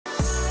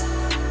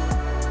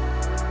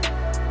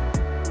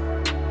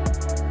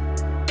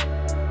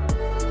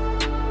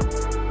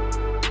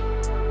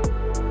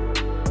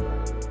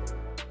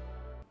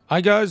Hi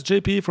guys,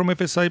 JP from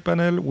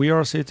FSiPanel. We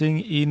are sitting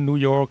in New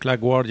York,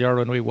 LaGuardia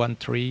Runway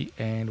 13,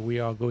 and we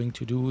are going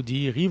to do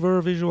the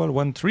River Visual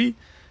 13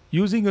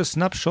 using a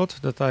snapshot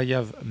that I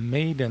have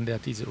made and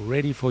that is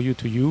ready for you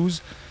to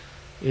use.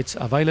 It's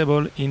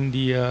available in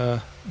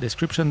the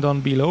description down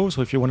below,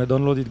 so if you want to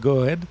download it, go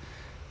ahead.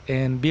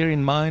 And bear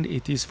in mind,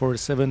 it is for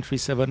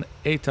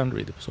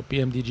 737-800, so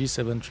PMDG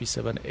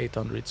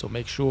 737-800. So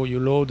make sure you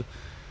load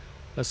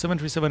a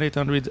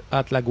 737-800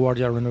 at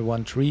LaGuardia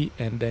Runway 13,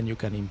 and then you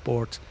can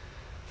import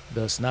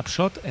the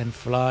snapshot and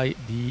fly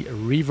the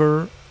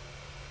River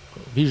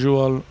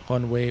Visual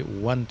Runway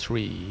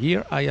 13.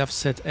 Here I have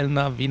set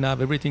LNAV,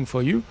 VNAV, everything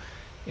for you,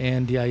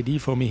 and the idea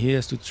for me here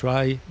is to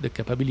try the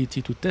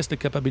capability, to test the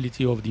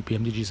capability of the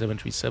PMDG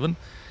 737.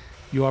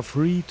 You are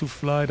free to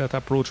fly that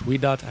approach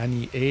without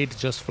any aid,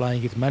 just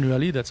flying it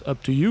manually. That's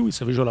up to you.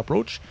 It's a visual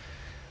approach.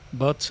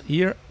 But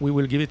here we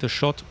will give it a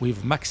shot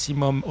with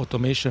maximum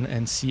automation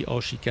and see how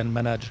she can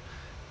manage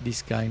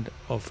this kind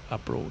of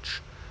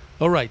approach.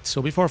 Alright,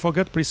 so before I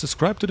forget, please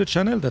subscribe to the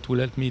channel. That will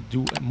help me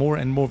do more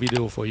and more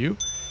video for you.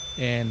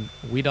 And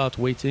without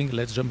waiting,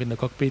 let's jump in the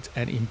cockpit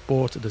and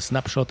import the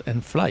snapshot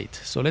and fly it.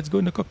 So let's go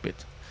in the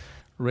cockpit.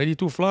 Ready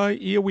to fly.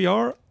 Here we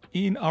are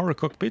in our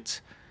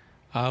cockpit.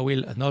 I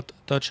will not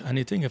touch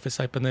anything.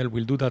 FSiPanel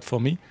will do that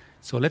for me.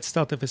 So let's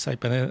start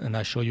FSiPanel and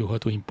I show you how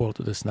to import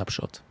the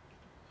snapshot.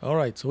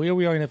 Alright, so here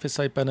we are in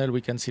FSiPanel. We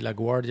can see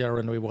LaGuardia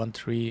Runway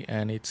 13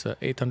 and it's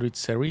 800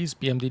 series,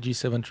 PMDG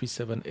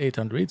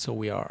 737-800. So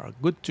we are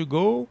good to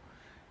go.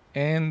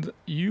 And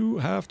you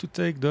have to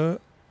take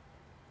the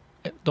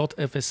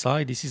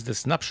 .fsi. This is the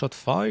snapshot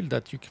file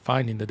that you can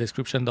find in the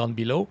description down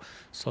below.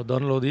 So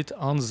download it,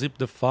 unzip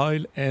the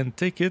file and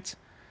take it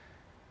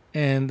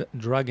and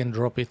drag and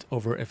drop it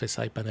over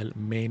FSiPanel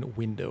main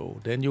window.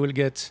 Then you will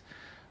get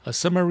a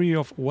summary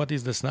of what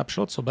is the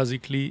snapshot. So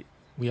basically,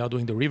 we are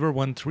doing the River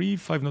 13,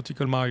 5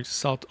 nautical miles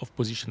south of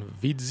position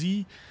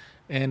VZ.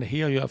 And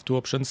here you have two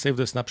options. Save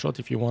the snapshot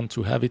if you want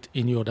to have it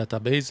in your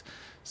database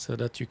so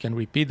that you can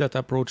repeat that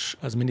approach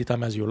as many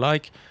times as you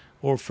like,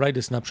 or fly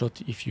the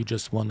snapshot if you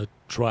just want to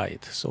try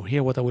it. So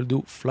here what I will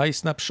do, fly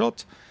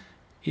snapshot.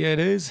 Here it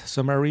is,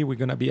 summary, we're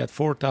going to be at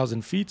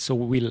 4,000 feet. So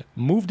we will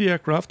move the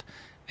aircraft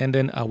and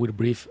then I will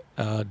brief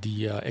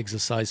the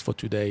exercise for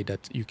today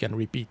that you can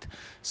repeat.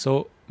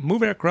 So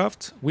move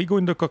aircraft, we go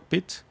in the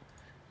cockpit,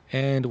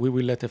 and we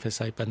will let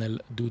FSiPanel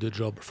do the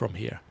job from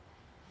here.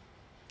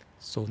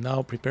 So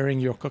now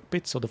preparing your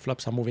cockpit, so the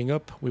flaps are moving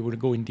up, we will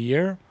go in the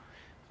air.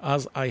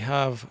 As I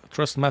have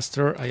thrust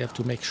master, I have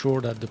to make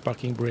sure that the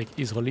parking brake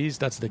is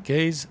released. That's the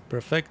case,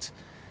 perfect.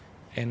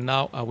 And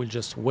now I will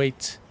just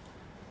wait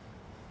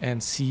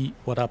and see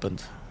what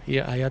happened.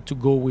 Here I had to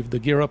go with the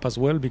gear up as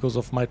well because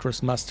of my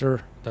thrust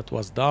master that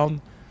was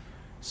down.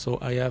 So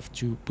I have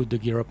to put the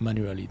gear up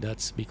manually.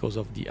 That's because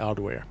of the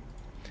hardware.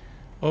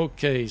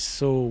 Okay,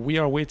 so we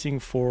are waiting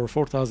for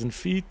 4,000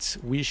 feet.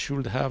 We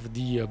should have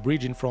the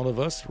bridge in front of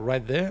us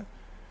right there.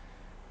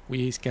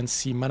 We can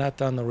see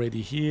Manhattan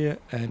already here,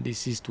 and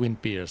this is Twin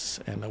Piers,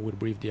 and I will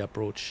brief the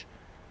approach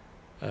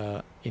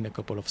in a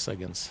couple of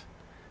seconds.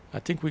 I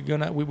think we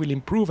will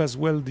improve as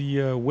well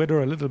the weather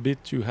a little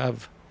bit to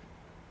have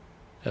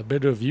a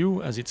better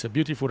view, as it's a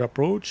beautiful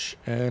approach,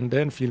 and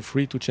then feel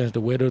free to change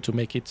the weather to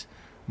make it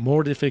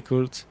more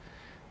difficult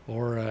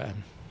or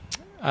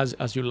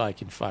as you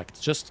like. In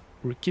fact, just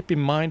keep in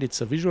mind it's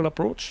a visual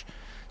approach,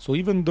 so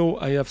even though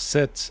I have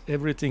set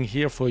everything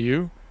here for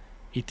you,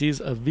 it is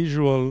a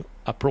visual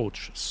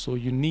approach, so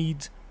you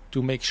need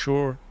to make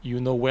sure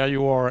you know where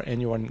you are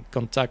and you are in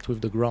contact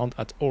with the ground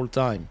at all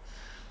time.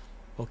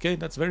 Okay,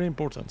 that's very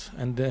important,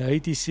 and the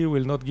ATC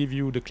will not give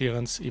you the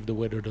clearance if the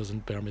weather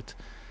doesn't permit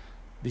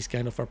this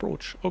kind of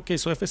approach. Okay,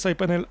 so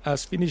FSiPanel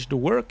has finished the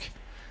work,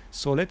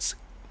 so let's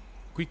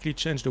quickly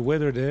change the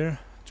weather there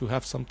to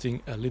have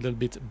something a little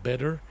bit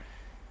better.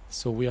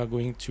 So we are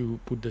going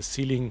to put the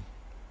ceiling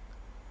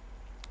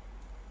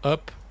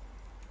up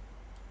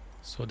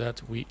so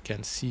that we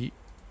can see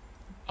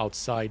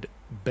outside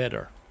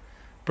better.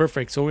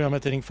 Perfect. So we are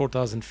maintaining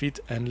 4,000 feet,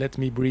 and let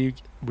me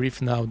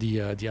brief now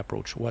the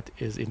approach, what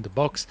is in the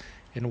box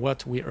and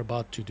what we are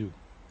about to do.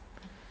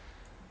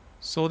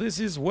 So this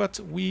is what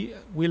we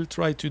will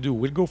try to do.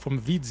 We'll go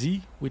from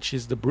VZ, which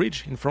is the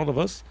bridge in front of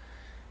us,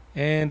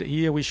 and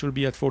here we should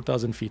be at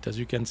 4,000 feet. As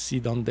you can see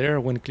down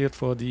there, when cleared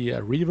for the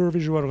River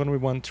Visual Runway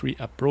 13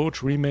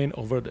 approach, remain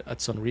over the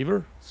Hudson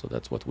River. So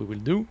that's what we will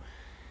do.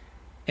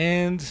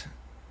 And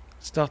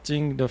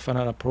starting the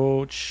final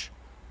approach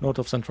north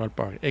of Central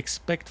Park.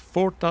 Expect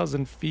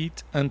 4,000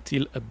 feet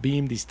until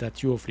abeam the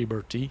Statue of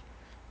Liberty,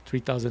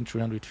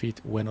 3,300 feet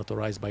when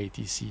authorized by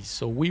ATC.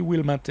 So we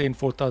will maintain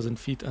 4,000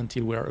 feet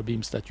until we are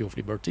abeam Statue of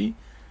Liberty.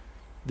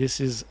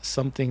 This is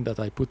something that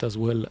I put as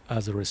well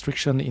as a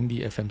restriction in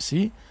the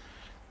FMC.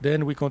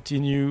 Then we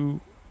continue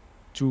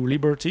to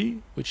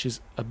Liberty, which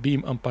is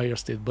abeam Empire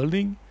State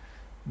Building.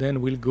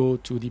 Then we'll go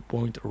to the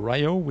point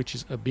Rio, which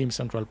is abeam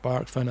Central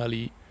Park.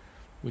 Finally,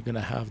 we're going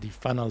to have the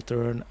final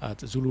turn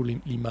at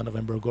Zulu Lima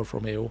November Golf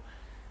Romeo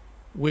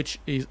which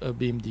is a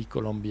BMD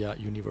Columbia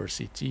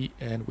University,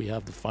 and we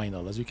have the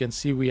final. As you can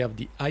see, we have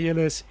the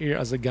ILS here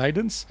as a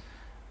guidance,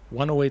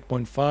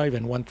 108.5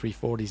 and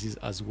 134. This is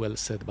as well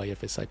set by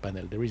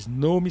FSiPanel. There is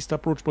no missed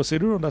approach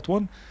procedure on that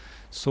one,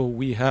 so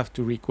we have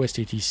to request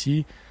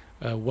ATC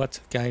what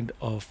kind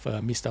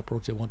of missed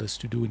approach they want us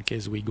to do in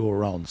case we go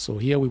around. So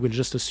here we will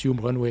just assume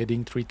runway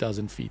heading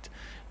 3,000 feet.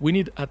 We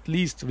need at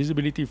least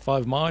visibility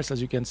 5 miles, as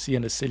you can see,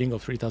 and a ceiling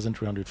of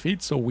 3,300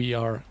 feet. So we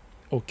are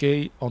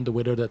okay on the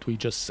weather that we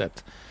just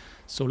set.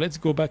 So let's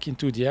go back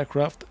into the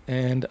aircraft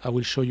and I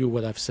will show you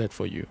what I've set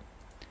for you.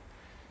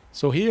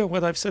 So here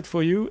what I've set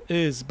for you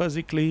is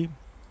basically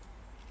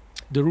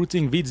the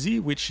routing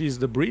VZ, which is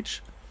the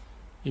bridge.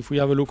 If we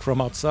have a look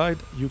from outside,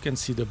 you can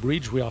see the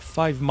bridge. We are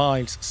 5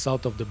 miles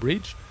south of the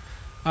bridge.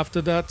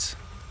 After that,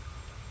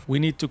 we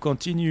need to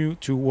continue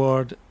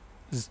toward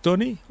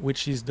Stony,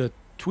 which is the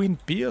twin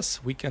piers.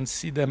 We can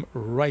see them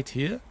right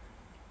here.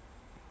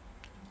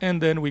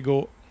 And then we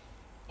go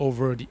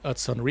over the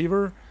Hudson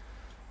River.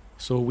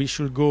 So we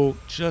should go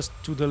just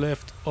to the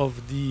left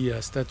of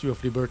the Statue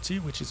of Liberty,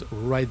 which is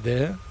right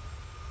there.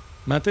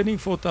 Maintaining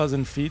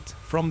 4,000 feet.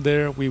 From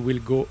there, we will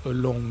go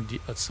along the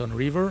Hudson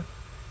River.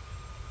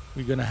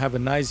 We're going to have a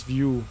nice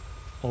view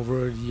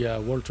over the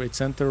World Trade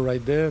Center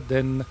right there.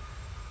 Then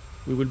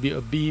we will be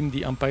abeam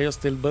the Empire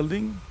State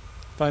Building.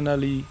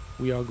 Finally,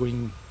 we are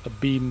going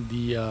abeam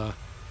the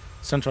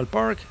Central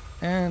Park.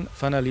 And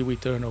finally, we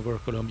turn over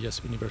Columbia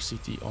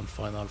University on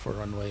final for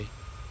runway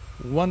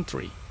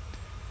 13.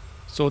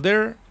 So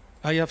there,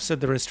 I have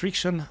set the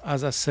restriction,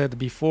 as I said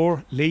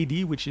before,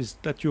 Lady, which is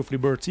Statue of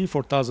Liberty,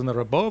 4,000 or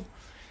above.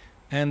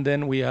 And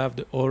then we have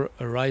the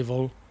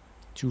arrival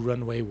to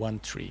runway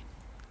 13.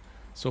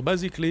 So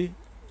basically,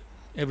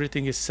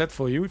 everything is set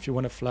for you. If you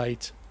want to fly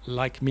it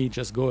like me,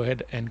 just go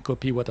ahead and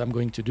copy what I'm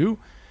going to do.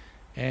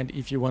 And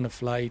if you want to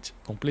fly it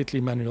completely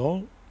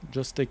manual,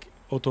 just take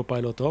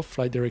autopilot off,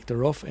 flight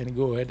director off, and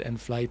go ahead and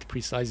fly it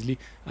precisely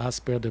as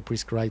per the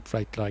prescribed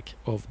flight track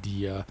of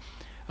the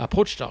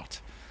approach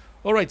chart.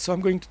 All right, so I'm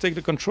going to take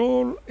the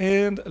control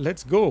and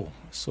let's go.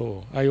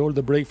 So I hold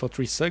the brake for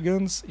 3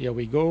 seconds. Here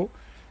we go.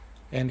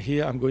 And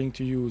here I'm going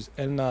to use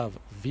LNAV,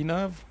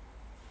 VNAV.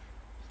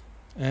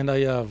 And I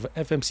have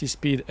FMC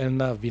speed,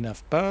 LNAV,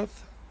 VNAV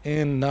path.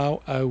 And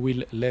now I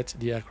will let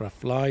the aircraft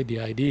fly.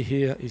 The idea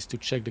here is to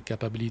check the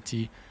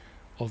capability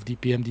of the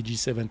PMDG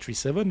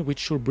 737, which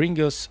should bring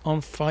us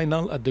on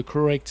final at the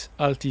correct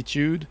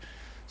altitude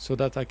so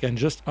that I can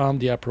just arm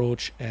the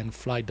approach and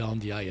fly down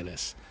the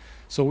ILS.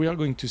 So we are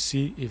going to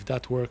see if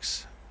that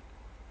works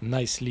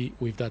nicely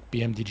with that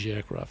PMDG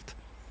aircraft.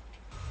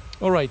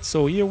 All right,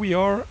 so here we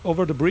are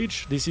over the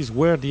bridge. This is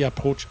where the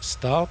approach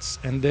starts,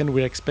 and then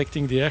we're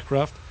expecting the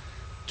aircraft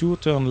to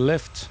turn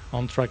left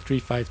on track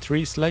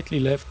 353, slightly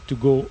left to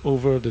go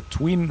over the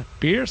twin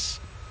piers.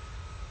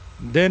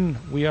 Then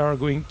we are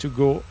going to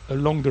go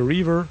along the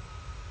river,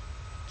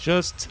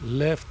 just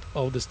left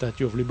of the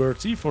Statue of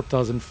Liberty,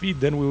 4,000 feet.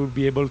 Then we will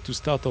be able to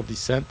start our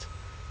descent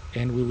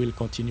and we will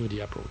continue the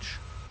approach.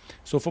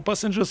 So for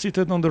passengers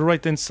seated on the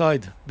right hand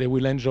side, they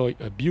will enjoy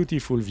a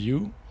beautiful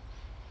view.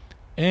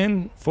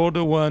 And for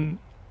the one,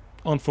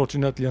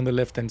 unfortunately, on the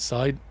left hand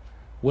side,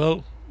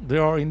 well, they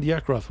are in the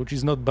aircraft, which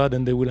is not bad,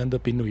 and they will end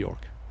up in New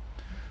York.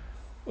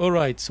 All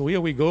right, so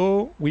here we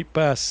go. We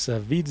pass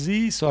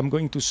VZ, so I'm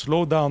going to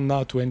slow down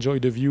now to enjoy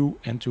the view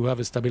and to have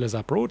a stabilized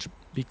approach,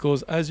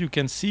 because as you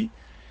can see,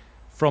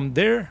 from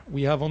there,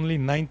 we have only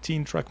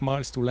 19 track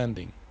miles to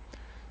landing.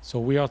 So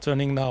we are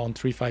turning now on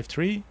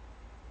 353.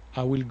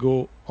 I will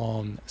go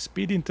on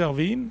speed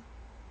intervene.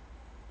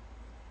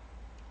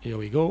 Here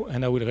we go,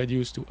 and I will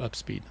reduce to up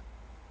speed.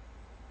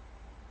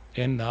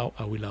 And now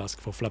I will ask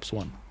for flaps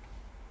 1.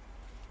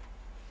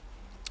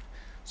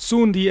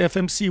 Soon the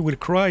FMC will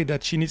cry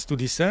that she needs to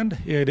descend.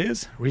 Here it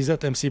is,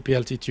 reset MCP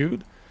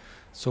altitude.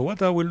 So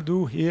what I will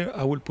do here,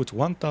 I will put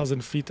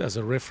 1,000 feet as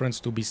a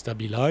reference to be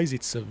stabilized.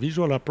 It's a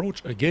visual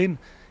approach. Again,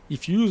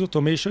 if you use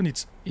automation,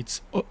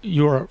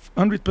 you're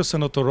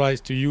 100%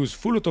 authorized to use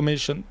full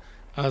automation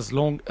as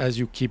long as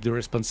you keep the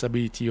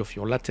responsibility of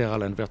your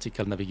lateral and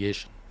vertical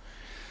navigation.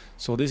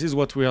 So this is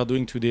what we are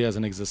doing today as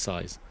an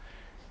exercise.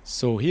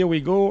 So here we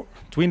go,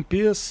 twin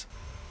piers.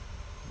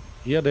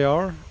 Here they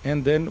are,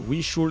 and then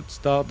we should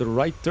start the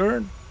right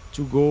turn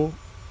to go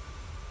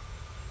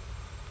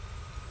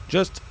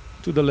just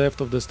to the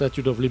left of the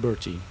Statue of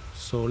Liberty.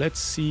 So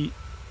let's see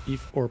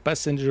if our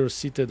passengers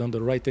seated on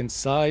the right hand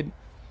side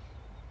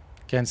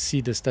can see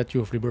the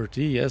Statue of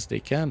Liberty. Yes, they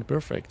can.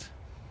 Perfect.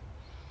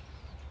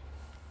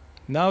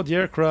 Now the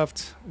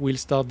aircraft will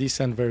start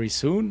descent very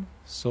soon,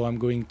 so I'm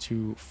going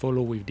to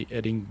follow with the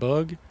heading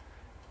bug.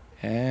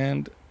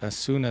 And as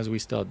soon as we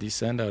start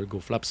descent, I'll go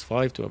flaps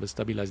 5 to have a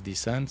stabilized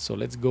descent. So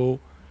let's go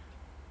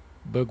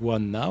bug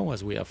 1 now,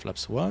 as we have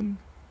flaps 1.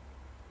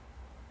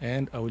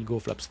 And I will go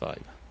flaps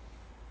 5.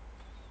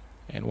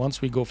 And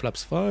once we go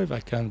flaps 5,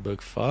 I can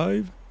bug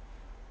 5.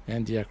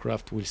 And the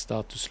aircraft will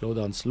start to slow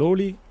down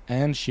slowly.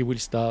 And she will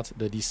start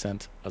the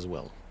descent as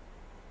well.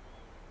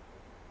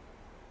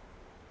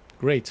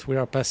 Great, we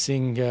are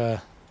passing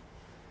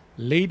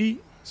Lady.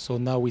 So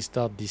now we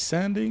start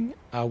descending.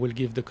 I will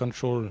give the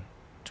control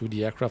to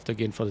the aircraft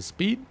again for the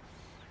speed.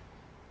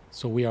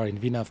 So we are in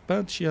VNAV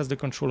path. She has the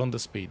control on the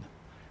speed.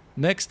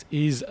 Next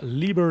is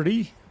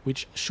Liberty,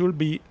 which should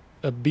be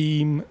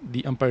abeam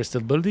the Empire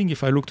State Building.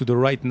 If I look to the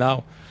right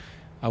now,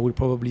 I will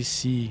probably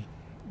see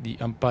the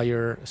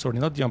Empire, sorry,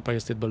 not the Empire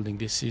State Building.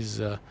 This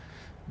is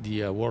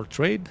the World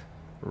Trade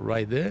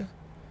right there.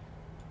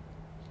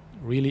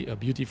 Really a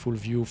beautiful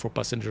view for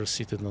passengers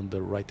seated on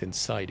the right hand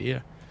side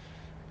here.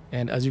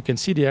 And as you can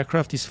see, the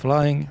aircraft is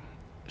flying.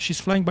 She's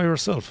flying by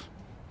herself.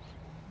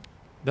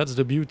 That's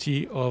the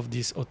beauty of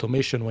this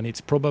automation when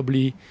it's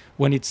correctly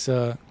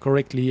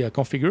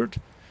configured.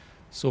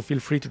 So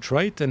feel free to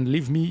try it and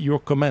leave me your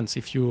comments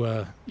if you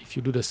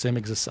do the same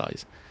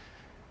exercise.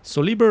 So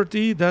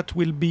Liberty, that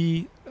will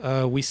be,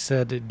 we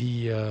said,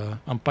 the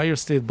Empire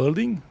State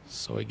Building.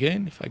 So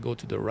again, if I go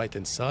to the right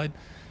hand side,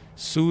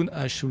 soon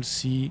I should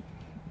see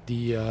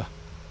the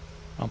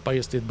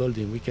Empire State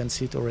Building. We can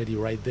see it already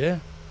right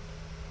there.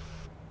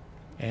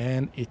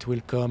 And it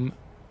will come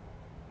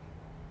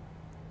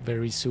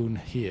very soon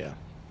here.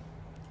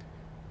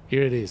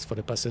 Here it is for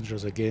the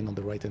passengers again on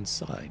the right hand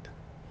side.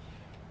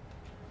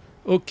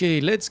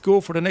 Okay, let's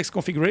go for the next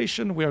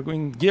configuration. We are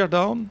going gear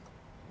down,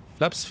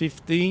 flaps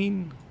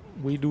 15.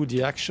 We do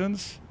the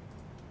actions.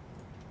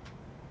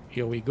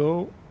 Here we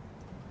go.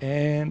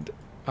 And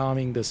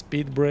arming the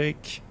speed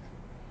brake.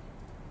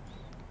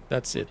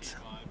 That's it.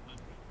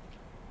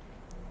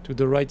 To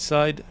the right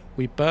side,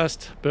 we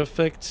passed.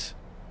 Perfect.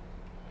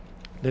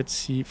 Let's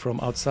see from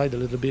outside a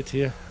little bit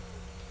here.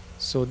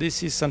 So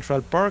this is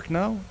Central Park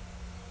now.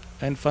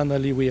 And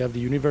finally we have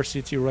the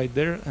university right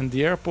there, and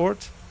the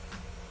airport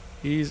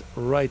is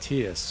right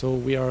here. So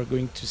we are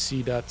going to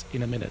see that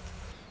in a minute.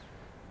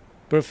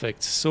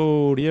 Perfect.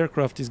 So the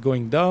aircraft is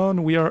going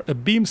down. We are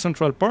abeam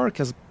Central Park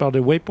as per the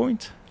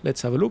waypoint.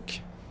 Let's have a look.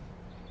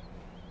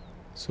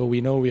 So we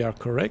know we are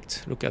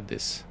correct. Look at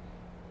this.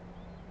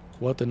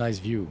 What a nice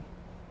view.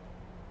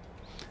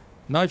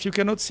 Now, if you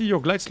cannot see your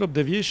glide slope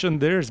deviation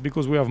there, it's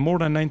because we have more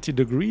than 90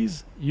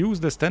 degrees. Use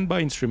the standby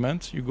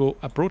instrument. You go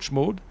approach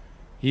mode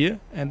here,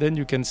 and then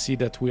you can see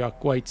that we are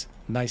quite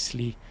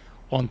nicely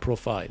on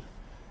profile.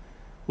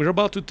 We're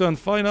about to turn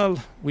final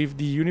with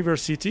the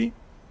university,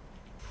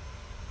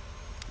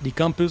 the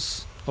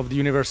campus of the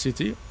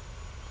university.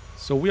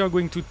 So we are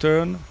going to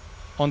turn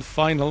on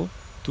final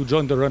to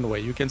join the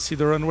runway. You can see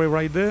the runway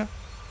right there.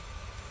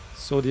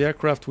 So the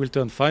aircraft will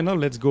turn final.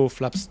 Let's go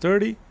flaps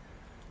 30.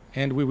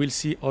 And we will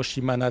see how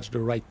she managed the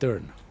right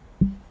turn.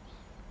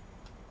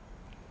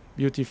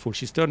 Beautiful.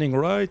 She's turning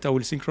right. I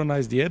will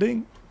synchronize the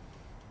heading.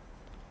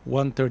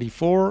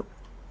 134.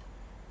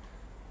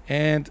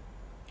 And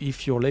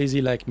if you're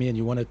lazy like me and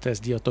you want to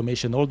test the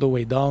automation all the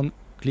way down,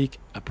 click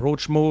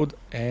approach mode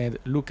and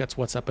look at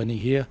what's happening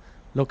here.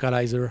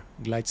 Localizer,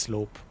 glide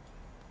slope.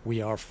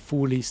 We are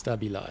fully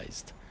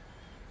stabilized.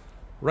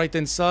 Right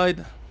hand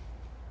side.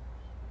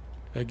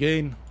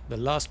 Again, the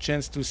last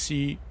chance to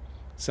see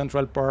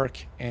Central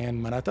Park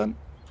and Manhattan.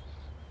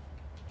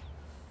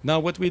 Now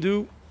what we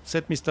do,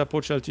 set missed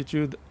approach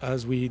altitude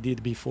as we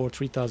did before,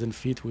 3,000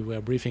 feet. We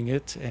were briefing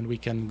it, and we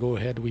can go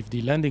ahead with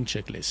the landing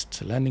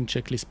checklist. Landing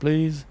checklist,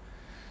 please.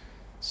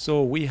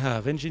 So we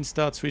have engine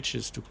start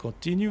switches to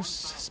continuous,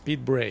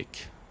 speed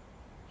brake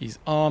is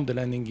on, the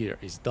landing gear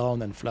is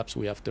down, and flaps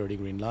we have 30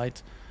 green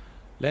light.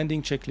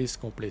 Landing checklist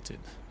completed.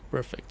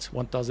 Perfect.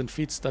 1,000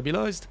 feet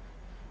stabilized.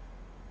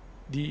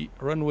 The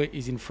runway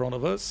is in front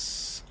of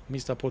us.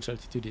 Missed approach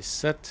altitude is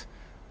set.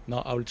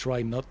 Now I will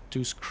try not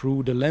to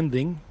screw the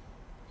landing.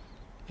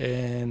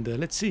 And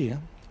let's see.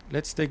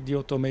 Let's take the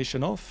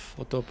automation off.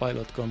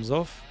 Autopilot comes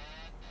off.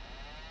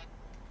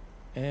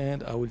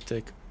 And I will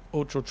take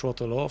auto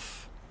throttle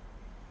off.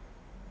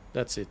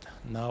 That's it.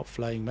 Now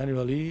flying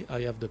manually.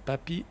 I have the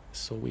PAPI.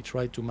 So we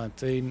try to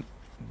maintain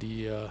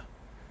the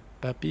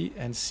PAPI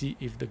and see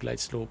if the glide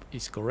slope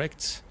is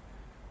correct.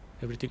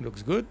 Everything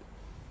looks good.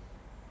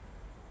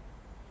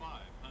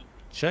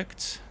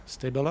 Checked,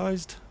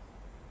 stabilized.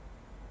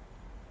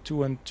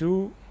 2 and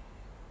 2.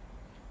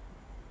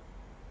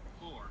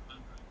 400.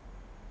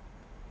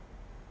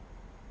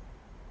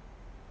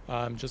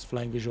 I'm just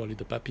flying visually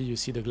the PAPI. You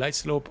see the glide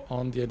slope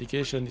on the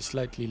indication is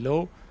slightly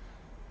low,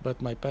 but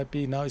my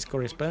PAPI now is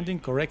corresponding,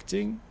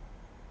 correcting.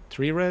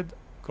 3 red,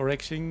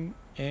 correcting,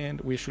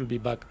 and we should be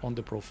back on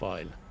the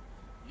profile.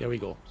 Here we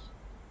go.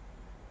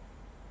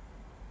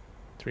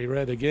 3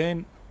 red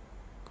again,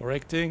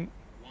 correcting.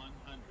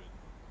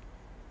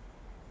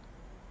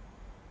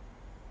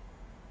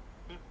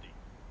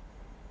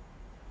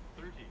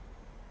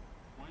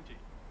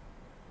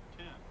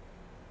 10.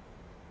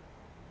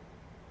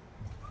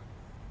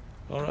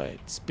 All right,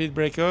 speed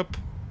brake up.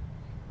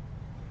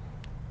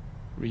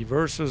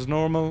 Reverse as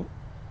normal.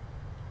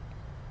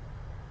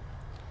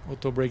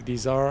 Auto brake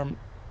disarm.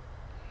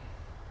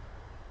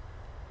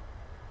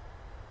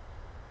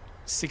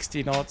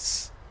 60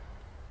 knots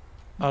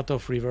out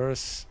of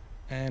reverse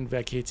and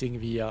vacating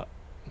via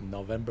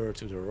November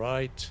to the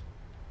right.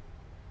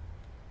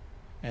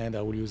 And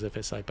I will use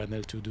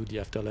FSiPanel to do the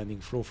after landing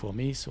flow for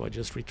me. So I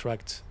just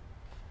retract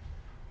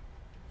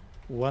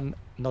one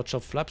notch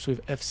of flaps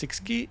with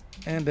F6 key,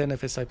 and then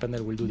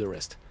FSiPanel will do the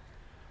rest.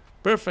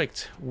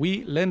 Perfect.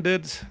 We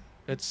landed.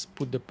 Let's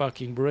put the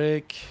parking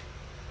brake.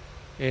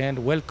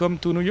 And welcome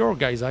to New York,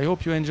 guys. I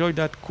hope you enjoyed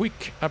that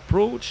quick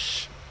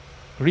approach.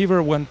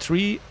 River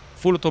 1.3,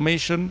 full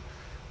automation,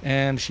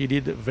 and she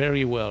did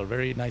very well.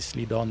 Very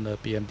nicely done,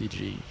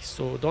 PMDG.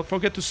 So don't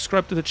forget to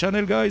subscribe to the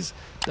channel, guys.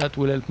 That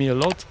will help me a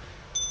lot.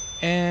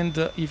 And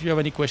if you have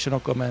any question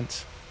or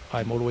comment,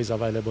 I'm always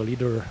available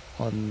either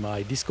on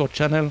my Discord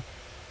channel,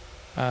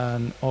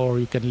 or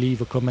you can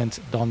leave a comment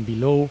down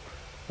below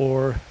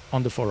or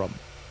on the forum.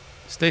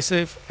 Stay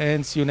safe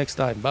and see you next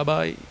time.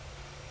 Bye-bye.